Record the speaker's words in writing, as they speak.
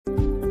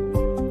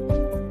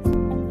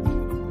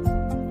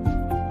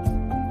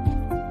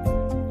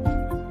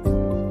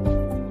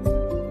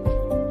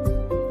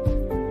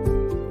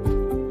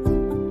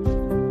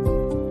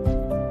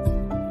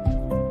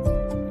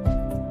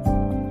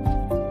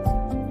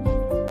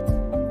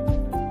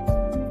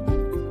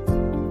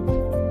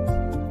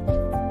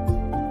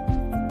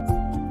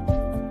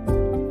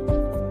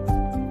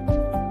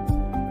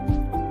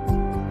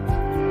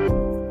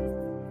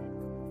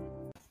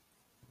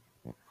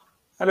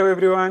Hello,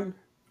 everyone.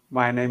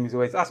 My name is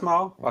Wes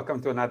Asmal.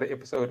 Welcome to another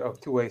episode of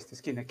Two Ways to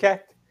Skin a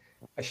Cat,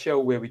 a show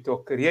where we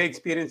talk career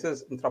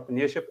experiences,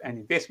 entrepreneurship, and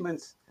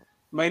investments.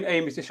 Main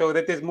aim is to show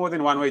that there's more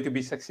than one way to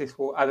be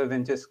successful other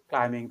than just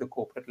climbing the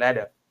corporate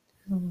ladder.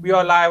 We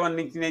are live on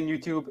LinkedIn and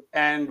YouTube,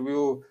 and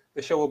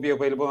the show will be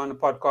available on the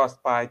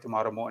podcast by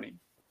tomorrow morning.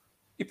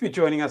 If you're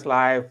joining us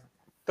live,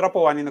 drop a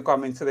one in the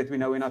comments so that we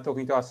know we're not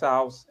talking to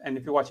ourselves. And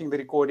if you're watching the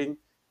recording,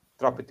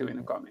 drop a two in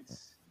the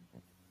comments.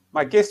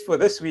 My guest for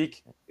this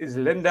week is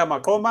Linda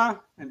Makoma,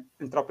 an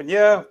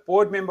entrepreneur,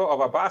 board member of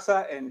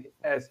Abasa, and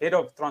as head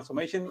of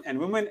transformation and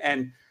women,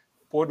 and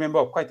board member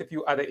of quite a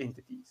few other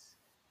entities.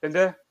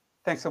 Linda,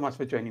 thanks so much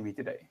for joining me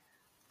today.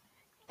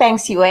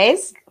 Thanks,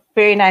 Uwais.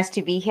 Very nice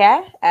to be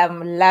here.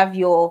 Love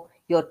your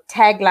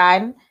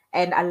tagline,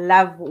 and I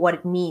love what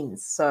it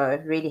means. So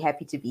really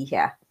happy to be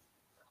here.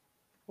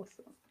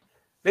 Awesome.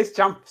 Let's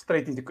jump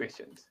straight into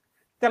questions.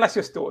 Tell us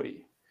your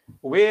story.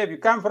 Where have you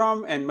come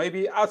from? And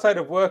maybe outside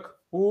of work,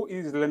 who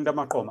is Linda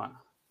Makoma?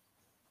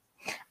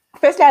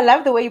 Firstly, I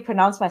love the way you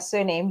pronounce my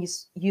surname.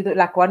 You're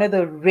like one of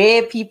the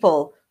rare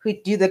people who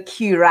do the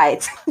Q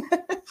right.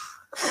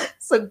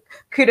 So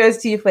kudos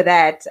to you for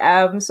that.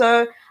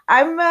 So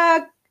I'm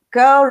a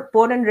girl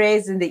born and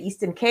raised in the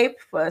Eastern Cape,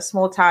 for a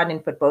small town in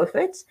Port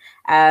Beaufort.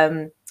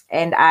 And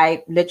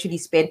I literally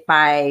spent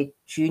my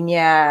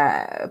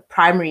junior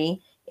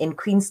primary in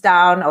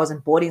Queenstown. I was in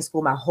boarding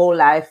school my whole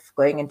life,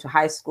 going into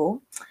high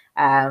school,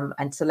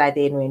 until I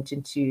then went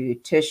into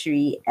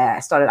tertiary. I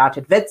started out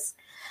at Wits,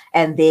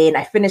 and then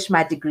I finished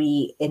my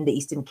degree in the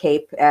Eastern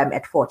Cape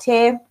at Fort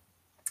Hare,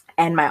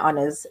 and my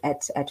honors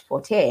at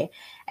Fort Hare.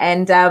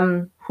 And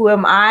who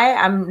am I?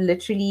 I'm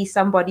literally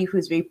somebody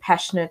who's very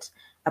passionate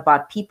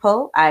about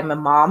people. I'm a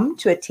mom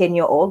to a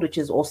 10-year-old, which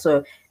is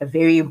also a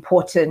very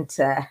important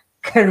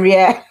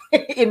career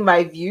in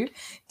my view.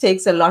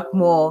 Takes a lot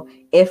more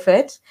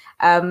effort.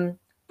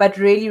 But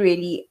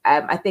really,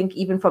 I think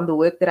even from the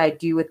work that I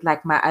do with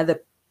like my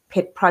other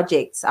pet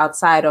projects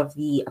outside of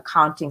the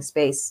accounting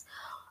space,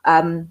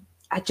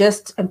 I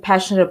just am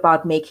passionate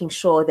about making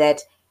sure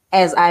that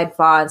as I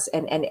advance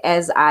and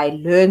as I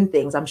learn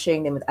things, I'm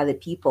sharing them with other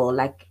people.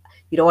 Like,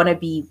 you don't want to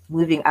be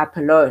moving up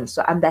alone.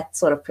 So I'm that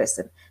sort of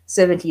person.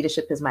 Servant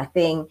leadership is my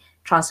thing.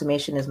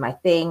 Transformation is my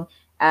thing.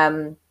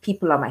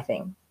 People are my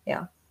thing.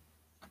 Yeah.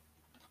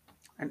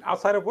 And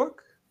outside of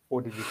work?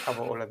 Or did you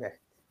cover all of that?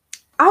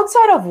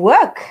 Outside of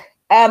work.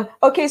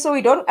 Okay, so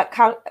we don't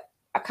account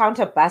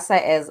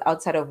Abasa as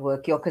outside of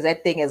work, because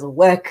that thing is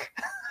work.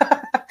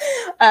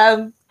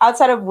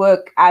 Outside of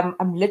work, I'm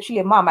literally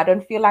a mom. I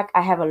don't feel like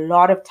I have a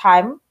lot of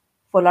time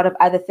for a lot of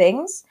other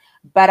things.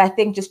 But I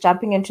think just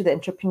jumping into the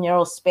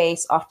entrepreneurial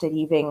space after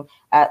leaving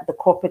the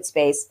corporate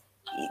space,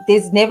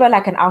 there's never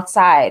like an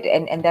outside.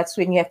 And that's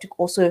when you have to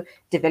also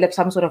develop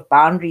some sort of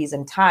boundaries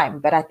and time.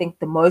 But I think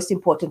the most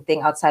important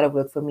thing outside of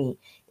work for me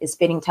is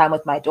spending time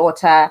with my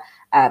daughter,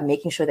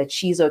 making sure that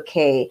she's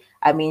okay.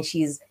 I mean,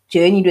 she's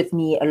journeyed with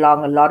me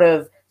along a lot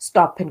of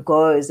stop and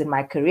goes in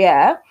my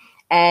career.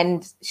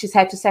 And she's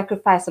had to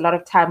sacrifice a lot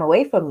of time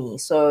away from me.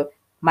 So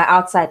my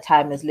outside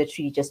time is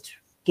literally just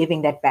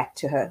giving that back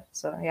to her.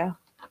 So, yeah.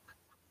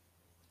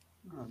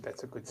 Oh,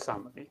 that's a good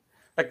summary.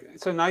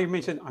 So now you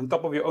mentioned on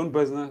top of your own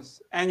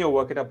business and your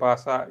work at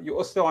Abasa, you're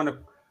also on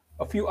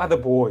a few other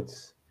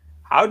boards.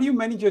 How do you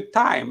manage your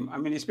time? I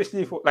mean,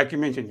 especially for, like you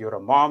mentioned, you're a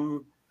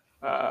mom,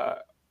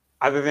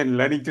 other than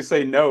learning to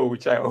say no,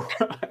 which I...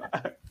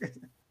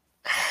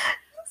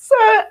 So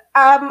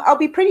I'll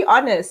be pretty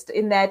honest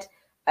in that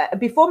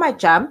before my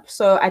jump,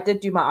 so I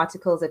did do my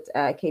articles at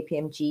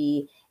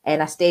KPMG,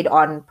 and I stayed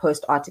on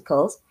post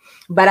articles.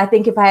 But I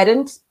think if I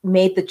hadn't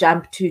made the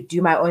jump to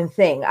do my own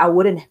thing, I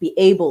wouldn't be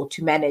able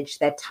to manage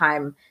that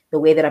time the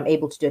way that I'm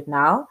able to do it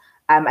now.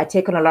 I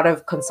take on a lot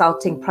of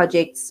consulting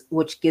projects,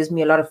 which gives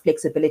me a lot of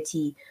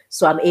flexibility.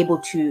 So I'm able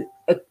to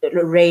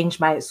arrange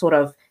my sort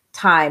of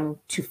time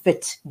to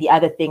fit the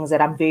other things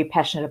that I'm very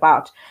passionate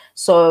about.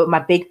 So my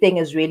big thing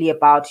is really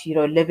about,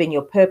 living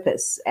your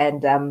purpose.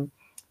 And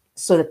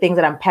so the things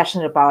that I'm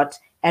passionate about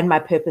and my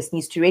purpose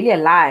needs to really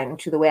align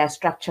to the way I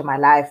structure my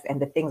life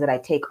and the things that I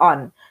take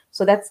on.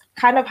 So that's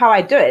kind of how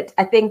I do it.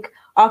 I think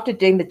after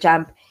doing the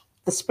jump,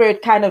 the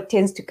spirit kind of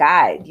tends to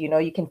guide.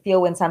 You can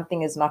feel when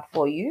something is not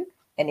for you.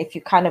 And if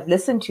you kind of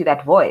listen to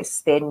that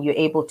voice, then you're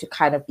able to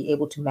kind of be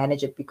able to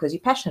manage it because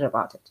you're passionate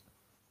about it.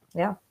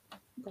 Yeah.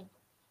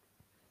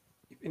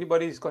 If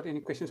anybody's got any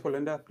questions for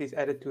Linda, please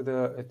add it to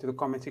the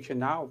comment section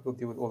now. We'll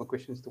deal with all the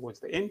questions towards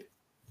the end.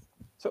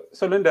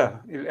 So Linda,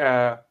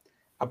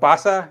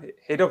 Abasa,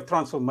 head of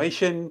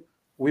transformation,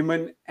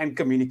 women, and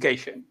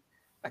communication.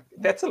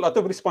 That's a lot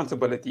of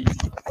responsibility.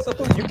 So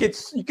you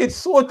get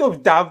sort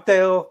of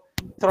dovetail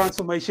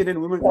transformation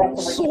and women,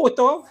 sort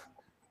of,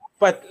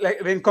 but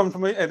then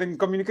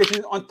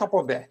communication on top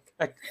of that.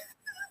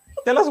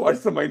 Tell us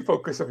what's the main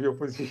focus of your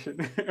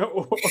position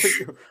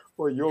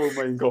or your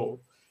main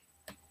goal.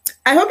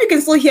 I hope you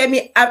can still hear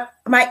me.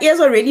 My ears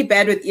are really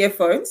bad with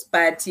earphones,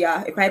 but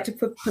yeah, if I had to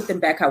put them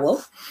back, I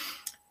will.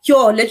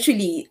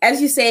 Literally,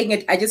 as you're saying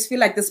it, I just feel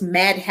like this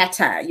mad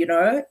hatter,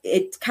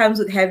 it comes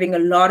with having a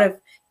lot of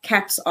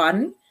caps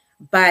on,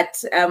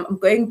 but I'm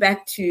going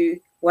back to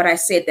what I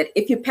said, that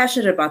if you're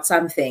passionate about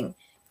something,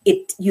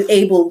 you're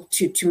able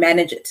to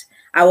manage it.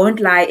 I won't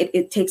lie,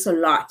 it takes a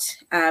lot,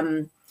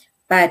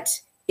 but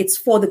it's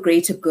for the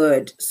greater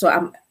good.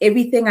 So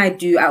everything I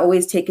do, I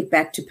always take it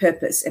back to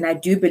purpose. And I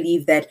do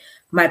believe that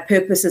my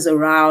purpose is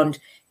around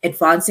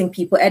advancing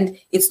people. And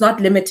it's not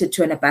limited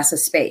to an Abasa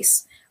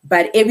space,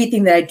 but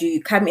everything that I do,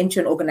 you come into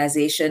an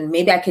organization,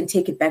 maybe I can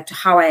take it back to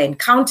how I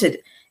encountered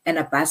an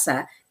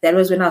Abasa. That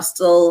was when I was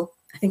still,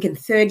 I think, in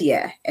third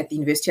year at the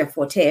University of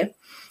Fort Hare.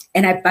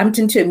 And I bumped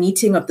into a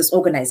meeting of this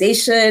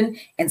organization,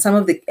 and some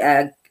of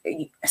the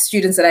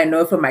students that I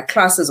know from my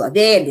classes are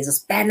there, and there's this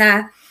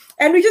banner.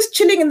 And we're just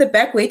chilling in the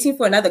back waiting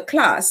for another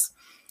class.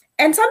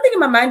 And something in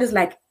my mind is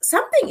like,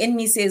 something in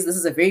me says this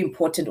is a very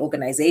important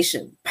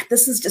organization, but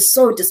this is just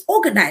so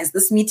disorganized,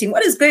 this meeting.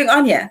 What is going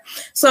on here?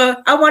 So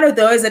I'm one of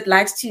those that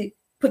likes to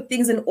put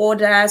things in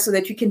order so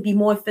that you can be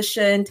more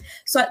efficient.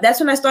 So that's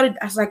when I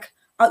was like,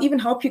 I'll even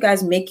help you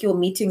guys make your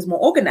meetings more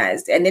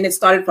organized. And then it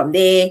started from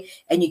there,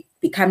 and you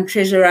become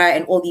treasurer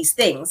and all these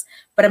things.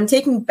 But I'm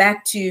taking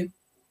back to,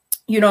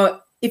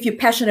 if you're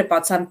passionate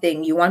about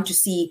something, you want to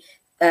see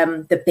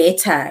the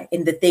better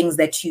in the things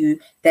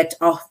that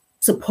are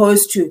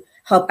supposed to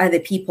help other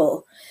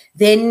people,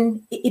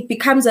 then it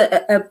becomes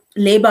a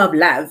labor of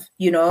love,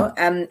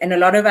 and a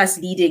lot of us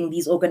leading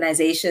these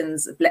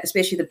organizations,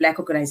 especially the Black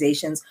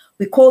organizations,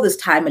 we call this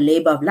time a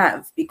labor of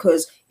love,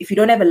 because if you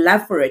don't have a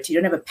love for it, you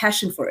don't have a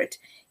passion for it,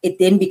 it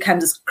then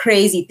becomes this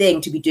crazy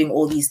thing to be doing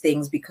all these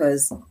things,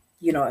 because,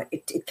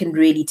 it can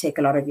really take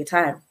a lot of your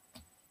time.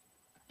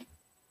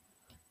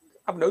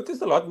 I've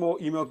noticed a lot more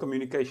email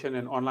communication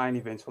and online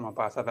events from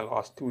Abasa the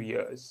last 2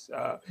 years.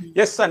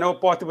 Yes, I know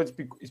part of it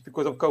is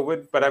because of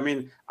COVID, but I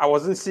mean, I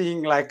wasn't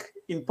seeing like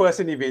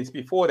in-person events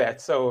before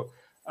that. So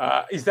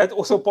is that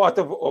also part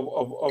of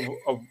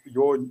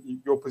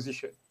your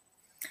position?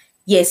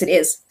 Yes, it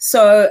is.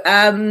 So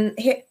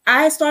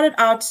I started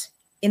out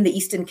in the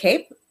Eastern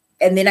Cape,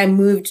 and then I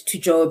moved to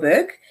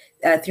Joburg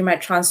through my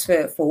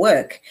transfer for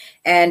work.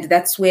 And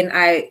that's when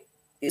I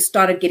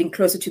started getting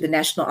closer to the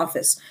national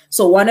office.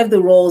 So one of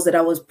the roles that I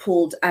was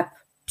pulled up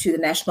to the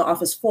national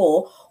office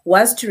for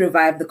was to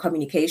revive the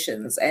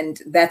communications.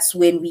 And that's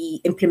when we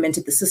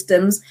implemented the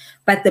systems.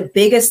 But the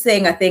biggest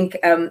thing, I think,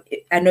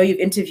 I know you've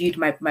interviewed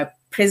my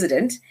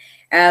president,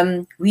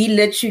 we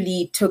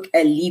literally took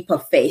a leap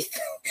of faith.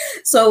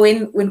 So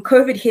when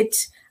COVID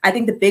hit, I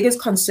think the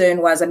biggest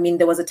concern was,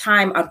 there was a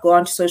time I'd go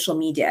onto social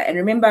media, and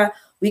remember,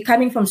 we're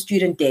coming from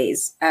student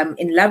days,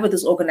 in love with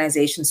this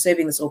organization,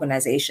 serving this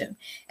organization.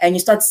 And you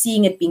start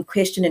seeing it being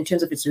questioned in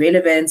terms of its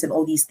relevance and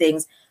all these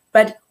things.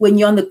 But when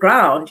you're on the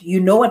ground, you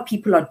know what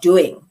people are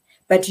doing,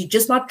 but you're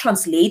just not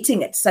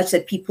translating it such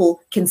that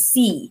people can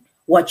see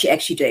what you're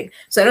actually doing.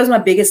 So that was my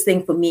biggest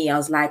thing for me. I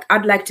was like,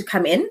 I'd like to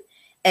come in,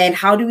 and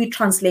how do we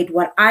translate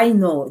what I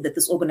know that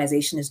this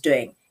organization is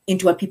doing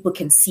into what people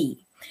can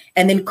see?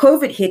 And then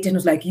COVID hit, and it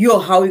was like,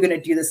 how are we going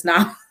to do this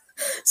now?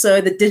 So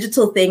the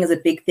digital thing is a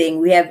big thing.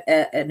 We have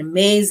an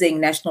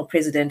amazing national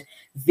president,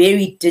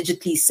 very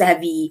digitally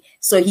savvy.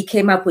 So he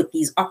came up with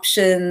these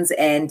options,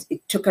 and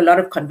it took a lot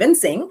of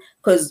convincing,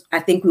 because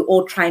I think we're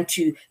all trying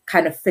to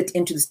kind of fit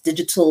into this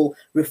digital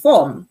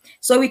reform.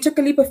 So we took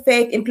a leap of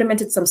faith,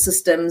 implemented some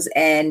systems,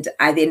 and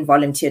I then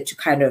volunteered to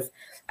kind of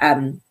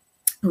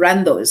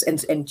run those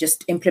and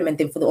just implement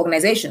them for the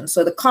organization.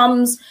 So the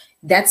comms,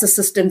 that's a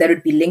system that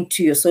would be linked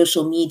to your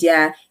social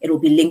media. It will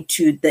be linked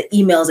to the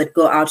emails that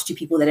go out to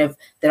people that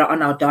are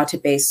on our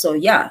database. So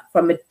yeah,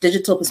 from a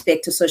digital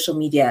perspective, social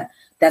media,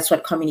 that's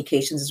what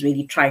communications is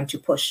really trying to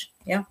push.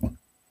 Yeah.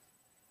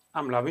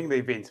 I'm loving the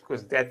events,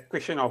 because that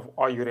question of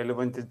are you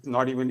relevant is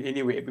not even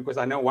anywhere, because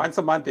I know once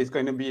a month there's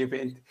going to be an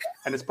event,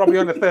 and it's probably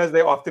on a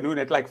Thursday afternoon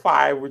at like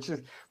 5,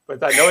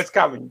 but I know it's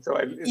coming.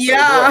 So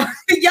yeah,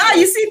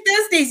 you see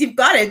Thursdays, you've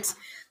got it.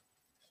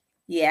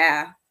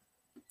 Yeah.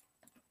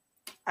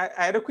 I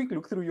had a quick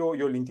look through your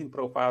LinkedIn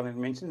profile, and it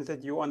mentions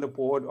that you're on the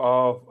board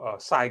of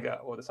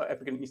SAIGA, or the South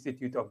African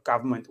Institute of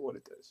Government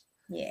Auditors.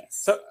 Yes.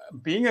 So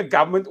being a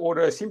government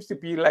auditor seems to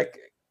be like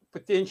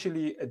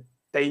potentially a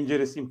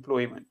dangerous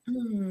employment.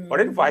 What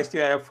advice do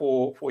you have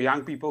for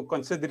young people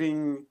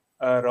considering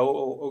a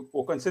role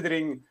or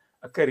considering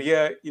a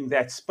career in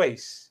that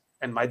space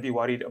and might be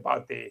worried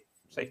about their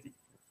safety?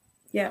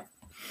 Yeah.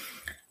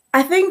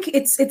 I think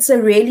it's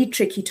a really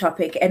tricky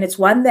topic, and it's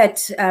one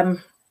that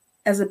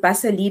as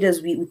Abasa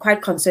leaders, we're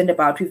quite concerned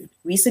about. We've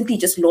recently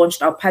just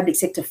launched our public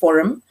sector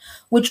forum,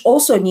 which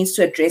also needs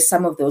to address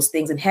some of those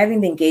things and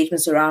having the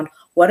engagements around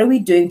what are we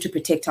doing to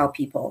protect our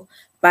people.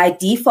 By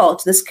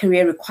default, this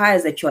career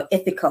requires that you're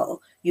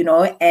ethical,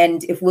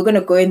 and if we're going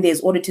to go in there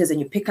as auditors and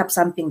you pick up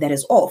something that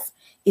is off,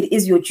 it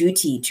is your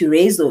duty to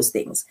raise those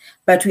things.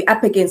 But we're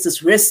up against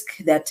this risk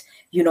that,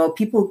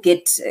 people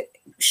get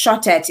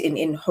shot at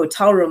in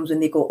hotel rooms when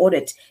they go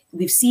audit.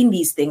 We've seen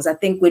these things. I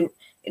think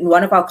in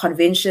one of our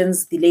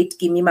conventions, the late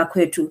Gimi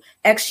Makwetu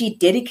actually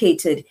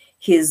dedicated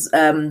his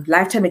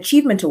Lifetime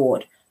Achievement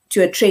Award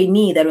to a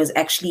trainee that was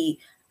actually,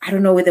 I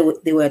don't know whether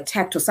they were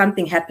attacked or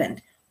something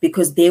happened,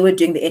 because they were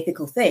doing the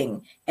ethical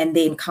thing and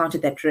they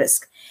encountered that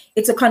risk.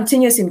 It's a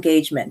continuous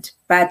engagement,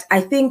 but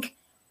I think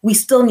we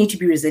still need to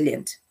be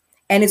resilient.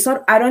 And it's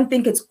not, I don't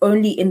think it's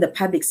only in the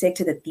public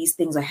sector that these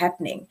things are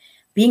happening.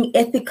 Being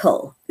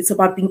ethical, it's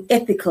about being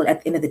ethical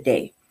at the end of the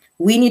day.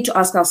 We need to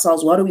ask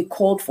ourselves, what are we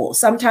called for?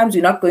 Sometimes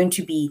we're not going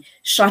to be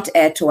shot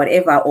at or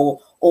whatever,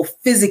 or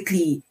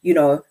physically,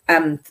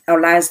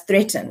 our lives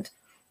threatened,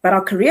 but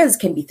our careers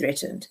can be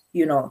threatened,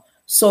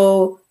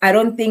 So I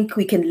don't think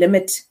we can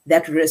limit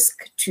that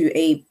risk to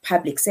a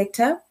public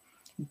sector.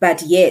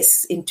 But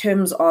yes, in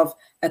terms of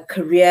a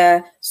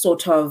career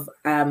sort of,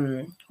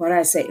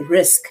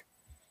 risk,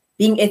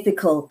 being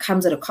ethical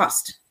comes at a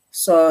cost.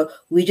 So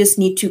we just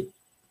need to,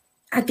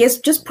 I guess,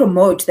 just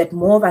promote that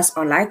more of us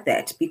are like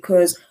that,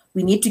 because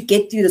we need to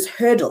get through this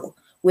hurdle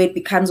where it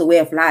becomes a way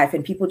of life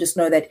and people just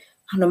know that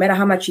no matter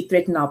how much you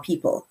threaten our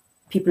people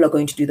are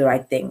going to do the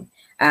right thing.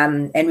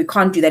 And we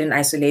can't do that in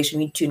isolation.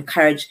 We need to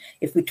encourage,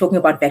 if we're talking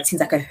about vaccines,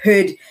 like a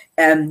herd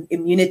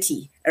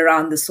immunity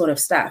around this sort of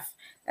stuff.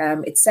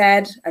 It's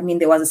sad. I mean,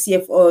 there was a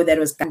CFO that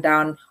was gunned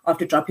down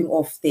after dropping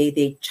off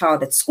their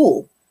child at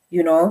school,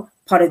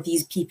 part of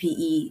these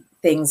PPE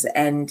things.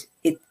 And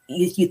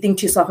you think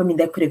to yourself, I mean,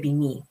 that could have been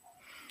me.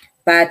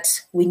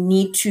 But we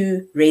need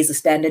to raise the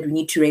standard. We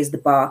need to raise the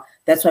bar.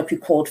 That's what we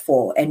called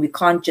for. And we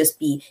can't just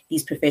be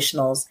these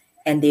professionals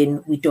and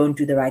then we don't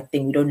do the right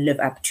thing. We don't live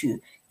up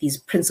to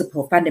these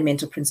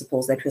fundamental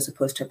principles that we're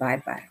supposed to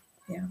abide by.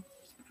 Yeah.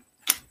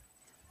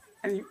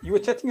 And you were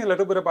chatting a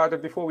little bit about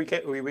it before we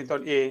went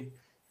on air.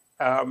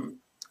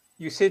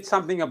 You said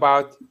something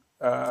about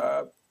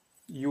where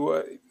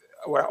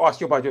I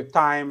asked you about your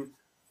time,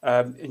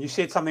 and you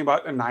said something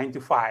about a 9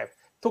 to 5.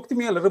 Talk to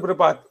me a little bit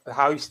about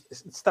how you're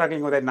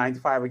struggling with that 9 to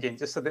 5 again,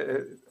 just so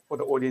for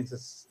the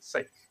audience's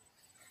sake.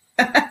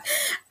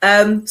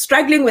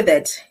 Struggling with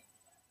it.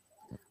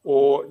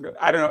 Or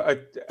I don't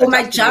know. Or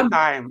my jump.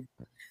 Time.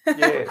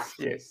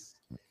 Yes.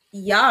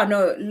 Yeah,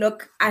 no,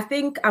 look, I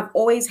think I've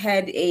always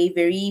had a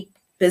very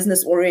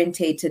business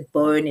orientated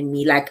bone in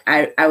me. Like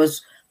I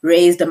was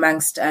raised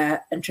amongst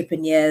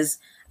entrepreneurs.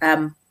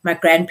 My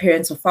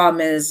grandparents were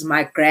farmers.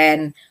 My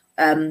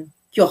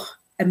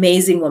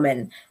amazing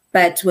woman,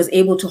 but was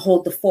able to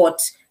hold the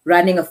fort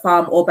running a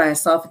farm all by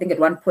herself. I think at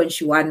one point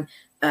she won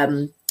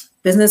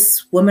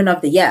Business Woman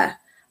of the Year.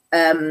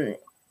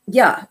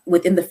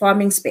 Within the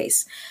farming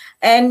space.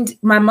 And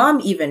my mom,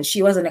 even,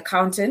 she was an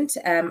accountant.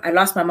 I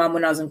lost my mom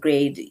when I was in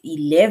grade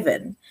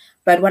 11.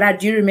 But what I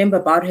do remember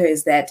about her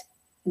is that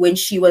when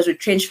she was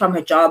retrenched from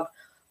her job,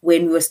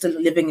 when we were still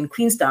living in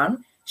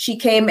Queenstown, she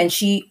came and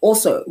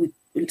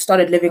we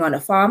started living on a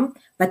farm.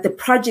 But the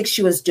projects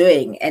she was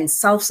doing and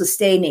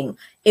self-sustaining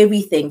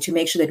everything to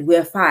make sure that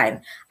we're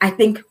fine, I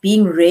think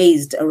being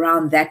raised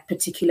around that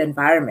particular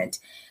environment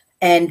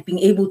and being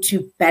able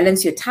to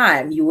balance your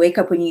time. You wake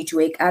up when you need to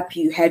wake up,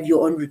 you have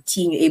your own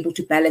routine, you're able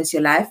to balance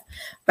your life.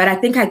 But I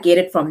think I get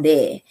it from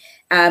there.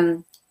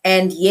 And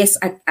yes,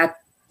 I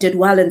did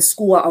well in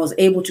school. I was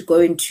able to go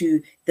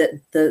into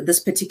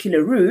this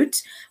particular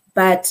route.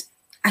 But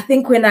I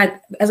think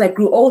as I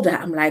grew older,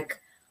 I'm like,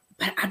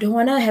 but I don't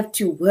want to have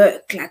to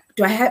work. Like,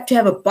 do I have to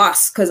have a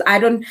boss? Because I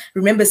don't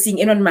remember seeing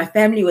anyone in my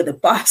family with a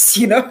boss,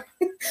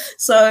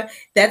 So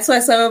that's why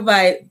some of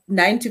my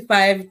 9 to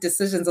 5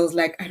 decisions, I was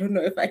like, I don't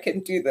know if I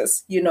can do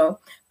this,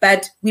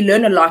 But we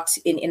learn a lot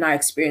in our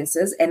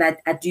experiences. And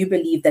I do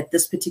believe that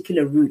this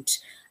particular route,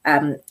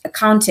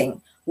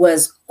 accounting,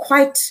 was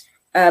quite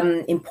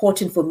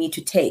important for me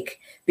to take,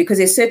 because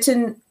there's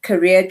certain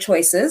career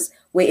choices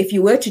where if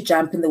you were to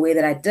jump in the way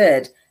that I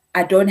did,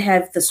 I don't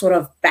have the sort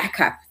of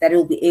backup that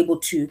will be able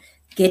to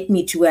get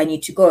me to where I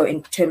need to go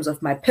in terms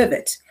of my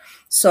pivot.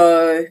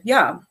 So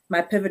yeah,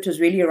 my pivot was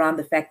really around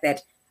the fact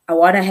that I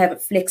want to have a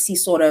flexi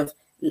sort of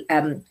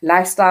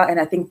lifestyle. And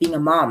I think being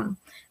a mom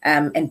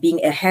and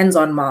being a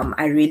hands-on mom,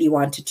 I really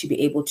wanted to be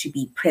able to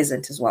be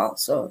present as well.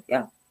 So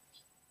yeah.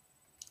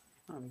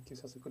 That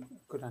gives us a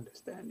good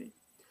understanding.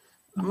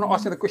 I'm going to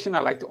ask you the question I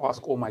like to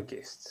ask all my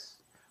guests.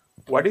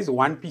 What is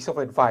one piece of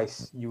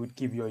advice you would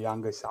give your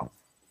younger self?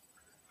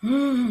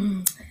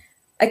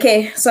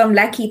 Okay, so I'm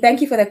lucky.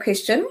 Thank you for that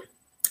question.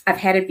 I've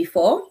had it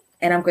before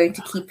and I'm going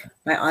to keep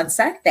my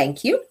answer.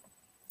 Thank you.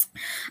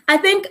 I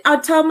think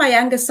I'll tell my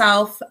younger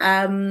self,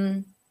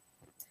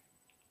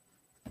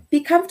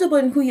 be comfortable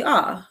in who you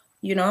are.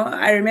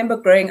 I remember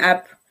growing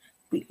up,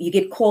 you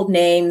get called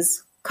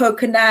names,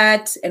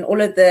 coconut and all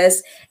of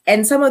this.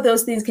 And some of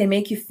those things can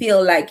make you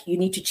feel like you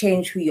need to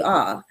change who you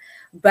are.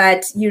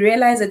 But you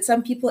realize that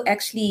some people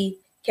actually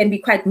can be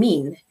quite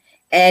mean.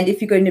 And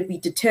if you're going to be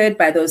deterred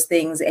by those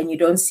things and you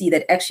don't see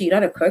that actually you're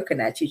not a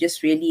coconut, you're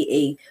just really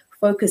a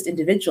focused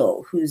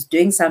individual who's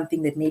doing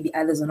something that maybe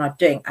others are not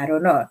doing. I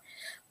don't know.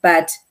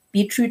 But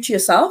be true to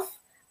yourself.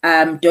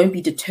 Don't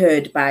be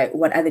deterred by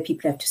what other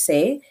people have to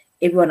say.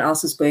 Everyone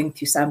else is going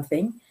through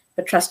something,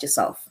 but trust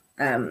yourself.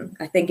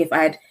 I think if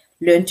I'd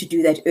learned to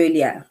do that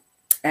earlier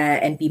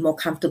and be more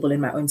comfortable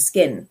in my own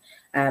skin,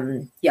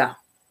 I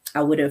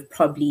would have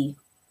probably,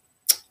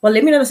 well,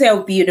 let me not say I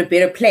would be in a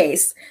better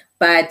place,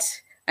 but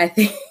I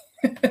think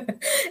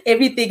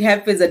Everything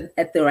happens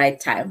at the right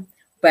time.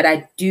 But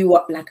I do,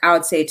 like I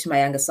would say to my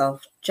younger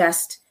self,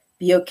 just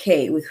be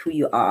okay with who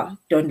you are.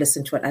 Don't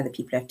listen to what other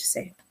people have to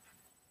say.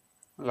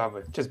 Love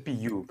it. Just be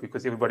you,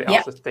 because everybody Yeah.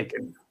 else is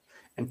taken.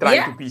 And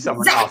trying to be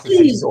someone else is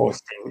Exactly.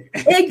 exhausting.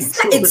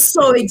 It's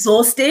so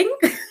exhausting.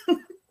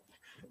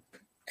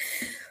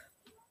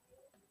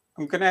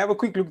 I'm going to have a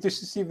quick look just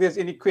to see if there's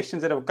any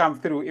questions that have come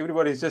through.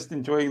 Everybody's just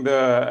enjoying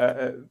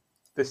the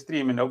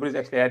stream, and nobody's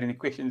actually had any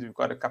questions. We've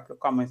got a couple of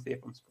comments there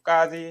from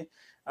Spokazi.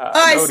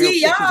 I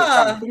see, questions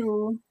have come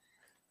through.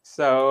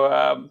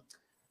 So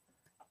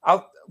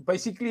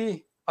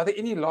basically, are there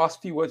any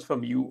last few words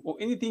from you or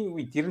anything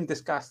we didn't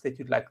discuss that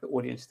you'd like the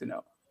audience to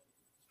know?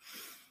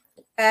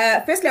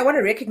 Firstly, I want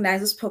to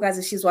recognize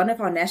Spokazi. She's one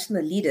of our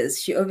national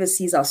leaders. She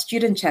oversees our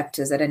student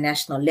chapters at a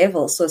national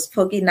level. So,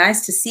 Spoki,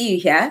 nice to see you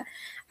here.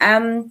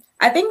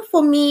 I think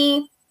for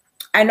me,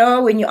 I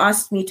know when you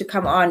asked me to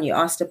come on, you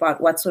asked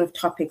about what sort of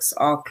topics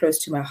are close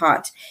to my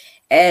heart.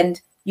 And,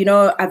 you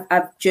know,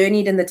 I've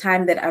journeyed in the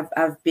time that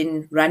I've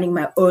been running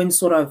my own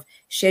sort of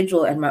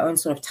schedule and my own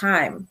sort of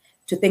time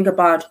to think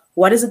about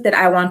what is it that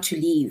I want to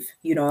leave,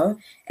 you know,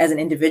 as an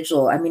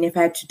individual. I mean, if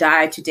I had to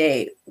die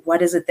today,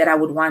 what is it that I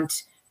would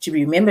want to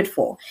be remembered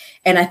for?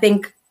 And I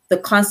think the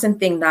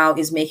constant thing now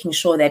is making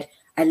sure that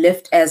I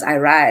lift as I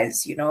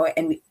rise, you know,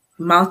 and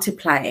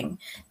multiplying.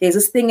 There's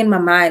this thing in my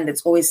mind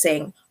that's always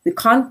saying we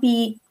can't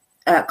be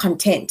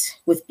content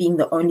with being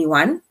the only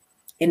one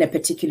in a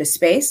particular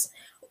space.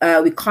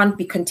 We can't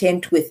be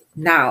content with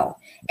now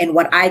and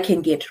what I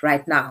can get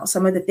right now.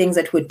 Some of the things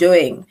that we're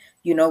doing,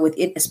 you know, with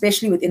it,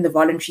 especially within the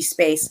voluntary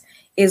space,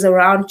 is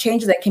around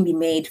changes that can be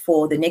made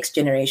for the next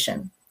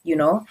generation, you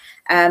know.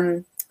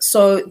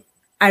 So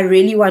I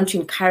really want to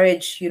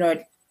encourage, you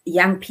know,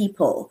 young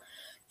people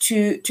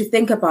to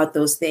think about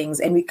those things.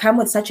 And we come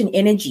with such an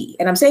energy.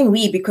 And I'm saying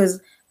we because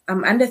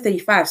I'm under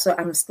 35, so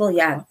I'm still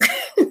young.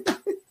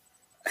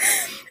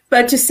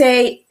 But to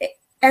say,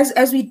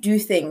 as we do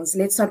things,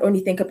 let's not only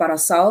think about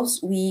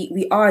ourselves.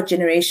 We are a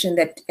generation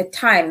that at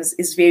times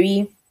is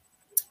very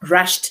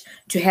rushed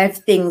to have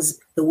things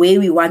the way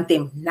we want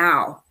them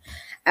now.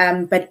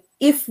 But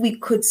if we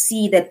could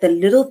see that the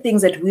little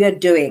things that we are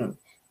doing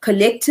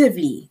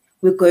collectively,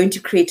 we're going to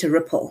create a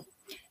ripple,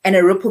 and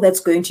a ripple that's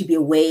going to be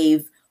a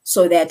wave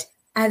so that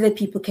other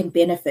people can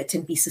benefit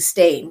and be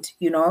sustained,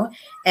 you know.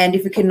 And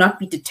if we cannot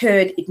be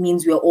deterred, it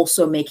means we are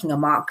also making a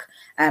mark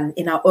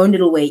in our own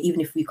little way, even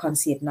if we can't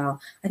see it now.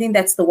 I think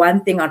that's the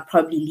one thing I'd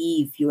probably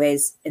leave you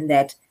as, in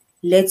that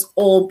let's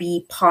all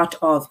be part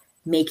of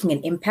making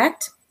an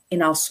impact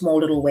in our small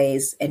little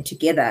ways. And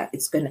together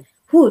it's going to,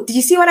 whoo, did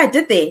you see what I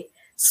did there?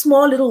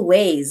 Small little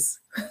ways.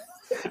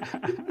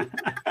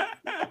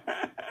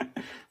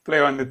 Play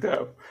on the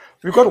toe.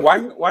 We've got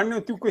one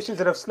or two questions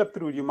that have slipped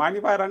through. Do you mind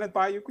if I run it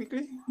by you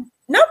quickly?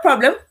 No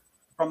problem.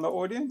 From the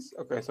audience?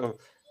 Okay, so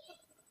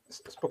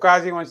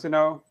Spokazi wants to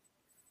know,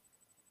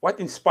 what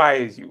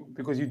inspires you?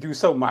 Because you do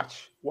so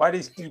much. What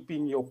is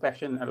keeping your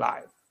passion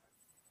alive?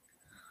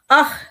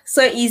 Oh,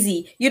 so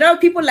easy. You know,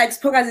 people like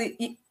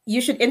Spokazi,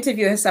 you should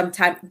interview her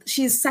sometime.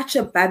 She's such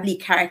a bubbly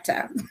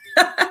character.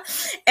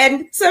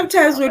 And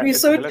sometimes when we're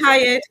so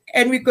tired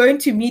and we go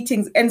into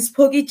meetings and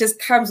Spoki just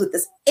comes with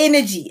this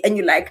energy and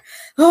you're like,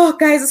 oh,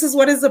 guys, this is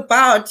what it's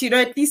about. You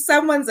know, at least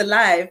someone's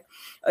alive.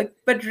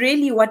 But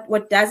really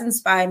what does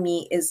inspire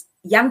me is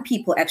young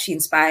people actually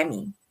inspire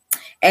me.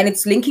 And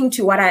it's linking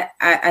to what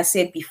I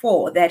said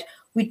before, that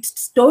we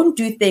don't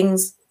do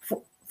things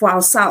for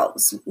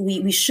ourselves.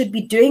 We should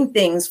be doing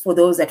things for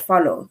those that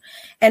follow.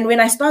 And when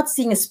I start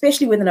seeing,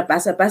 especially within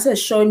Abasa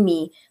has shown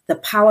me the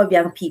power of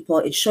young people.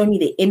 It's shown me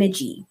the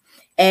energy.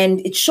 And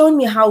it's shown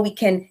me how we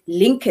can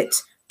link it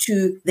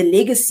to the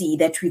legacy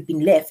that we've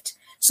been left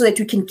so that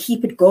we can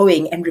keep it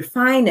going and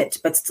refine it,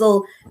 but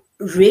still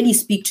really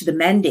speak to the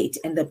mandate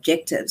and the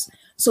objectives.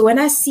 So when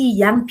I see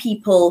young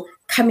people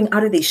coming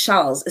out of their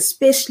shells,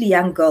 especially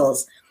young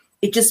girls,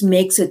 it just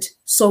makes it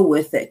so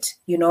worth it,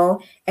 you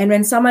know? And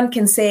when someone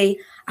can say,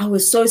 I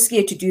was so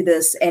scared to do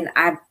this and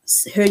I've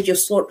heard your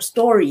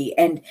story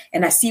and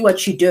I see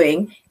what you're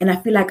doing and I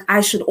feel like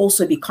I should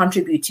also be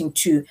contributing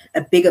to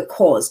a bigger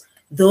cause.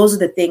 Those are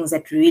the things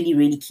that really,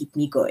 really keep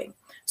me going.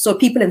 So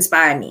people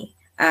inspire me.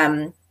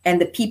 And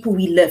the people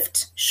we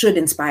lift should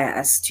inspire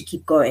us to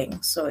keep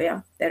going. So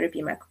yeah, that would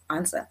be my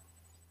answer.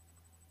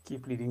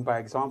 Keep leading by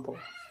example.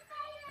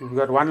 We've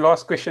got one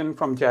last question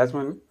from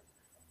Jasmine.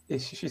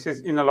 She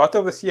says, in a lot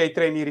of the CA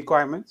trainee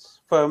requirements,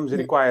 firms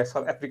require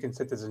South African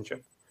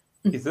citizenship.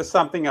 Is this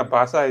something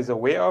Abasa is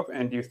aware of,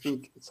 and do you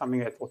think it's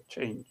something that will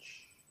change?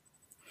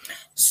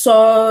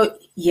 So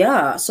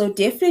yeah, so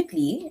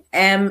definitely.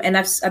 And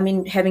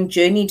having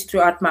journeyed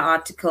throughout my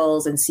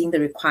articles and seeing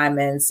the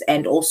requirements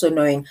and also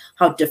knowing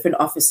how different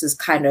offices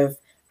kind of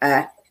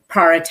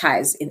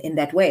prioritize in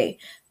that way.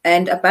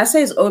 And Abasa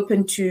is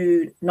open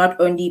to not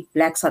only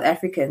Black South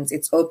Africans,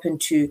 it's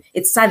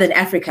Southern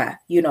Africa,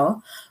 you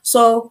know.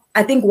 So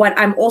I think what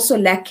I'm also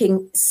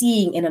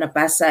seeing in an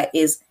Abasa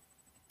is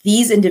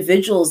these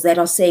individuals that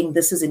are saying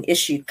this is an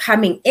issue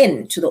coming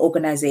into the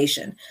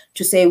organization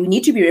to say we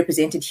need to be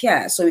represented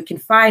here so we can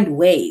find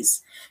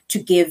ways to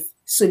give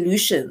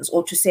solutions,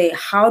 or to say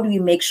how do we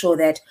make sure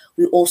that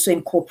we also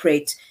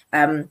incorporate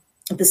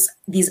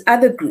these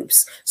other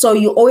groups. So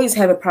you always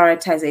have a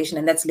prioritization,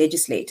 and that's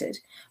legislated,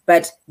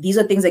 but these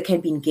are things that can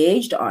be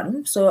engaged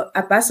on. So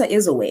Abasa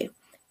is aware,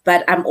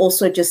 but I'm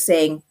also just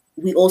saying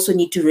we also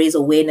need to raise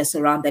awareness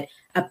around that.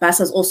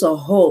 Abasa is also a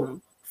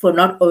home for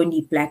not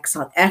only Black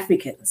South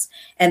Africans,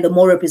 and the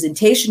more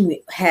representation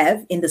we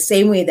have, in the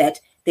same way that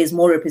there's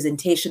more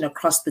representation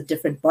across the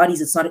different bodies,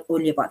 it's not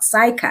only about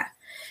SAICA.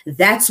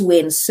 That's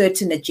when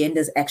certain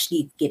agendas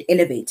actually get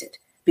elevated,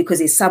 because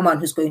there's someone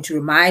who's going to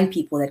remind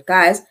people that,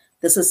 guys,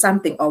 this is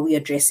something, are we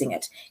addressing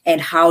it? And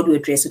how do we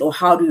address it? Or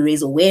how do we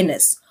raise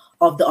awareness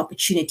of the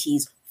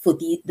opportunities for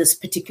this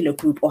particular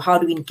group? Or how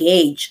do we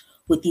engage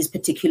with these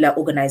particular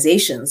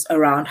organizations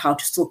around how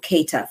to still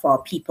cater for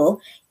our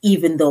people,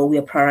 even though we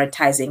are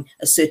prioritizing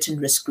a certain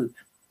risk group?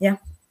 Yeah.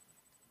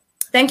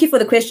 Thank you for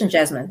the question,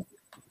 Jasmine.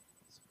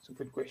 It's a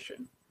good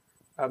question.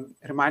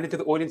 Reminder to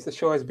the audience, the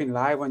show has been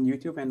live on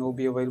YouTube and will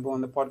be available on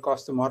the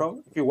podcast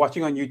tomorrow. If you're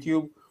watching on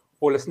YouTube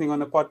or listening on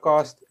the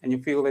podcast and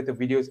you feel that the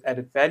videos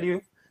added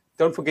value,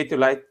 don't forget to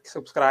like,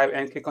 subscribe,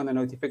 and click on the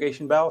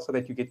notification bell so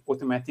that you get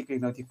automatically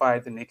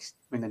notified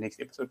when the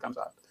next episode comes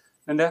out.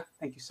 Linda,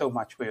 thank you so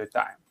much for your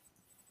time.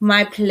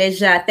 My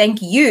pleasure.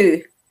 Thank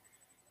you.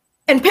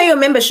 And pay your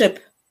membership.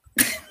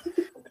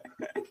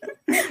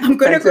 I'm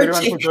going to go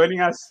everyone for joining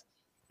us.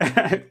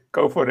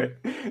 Go for it.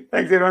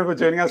 Thanks everyone for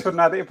joining us for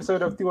another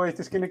episode of 2 Ways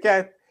to Skin a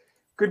Cat.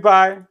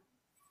 Goodbye.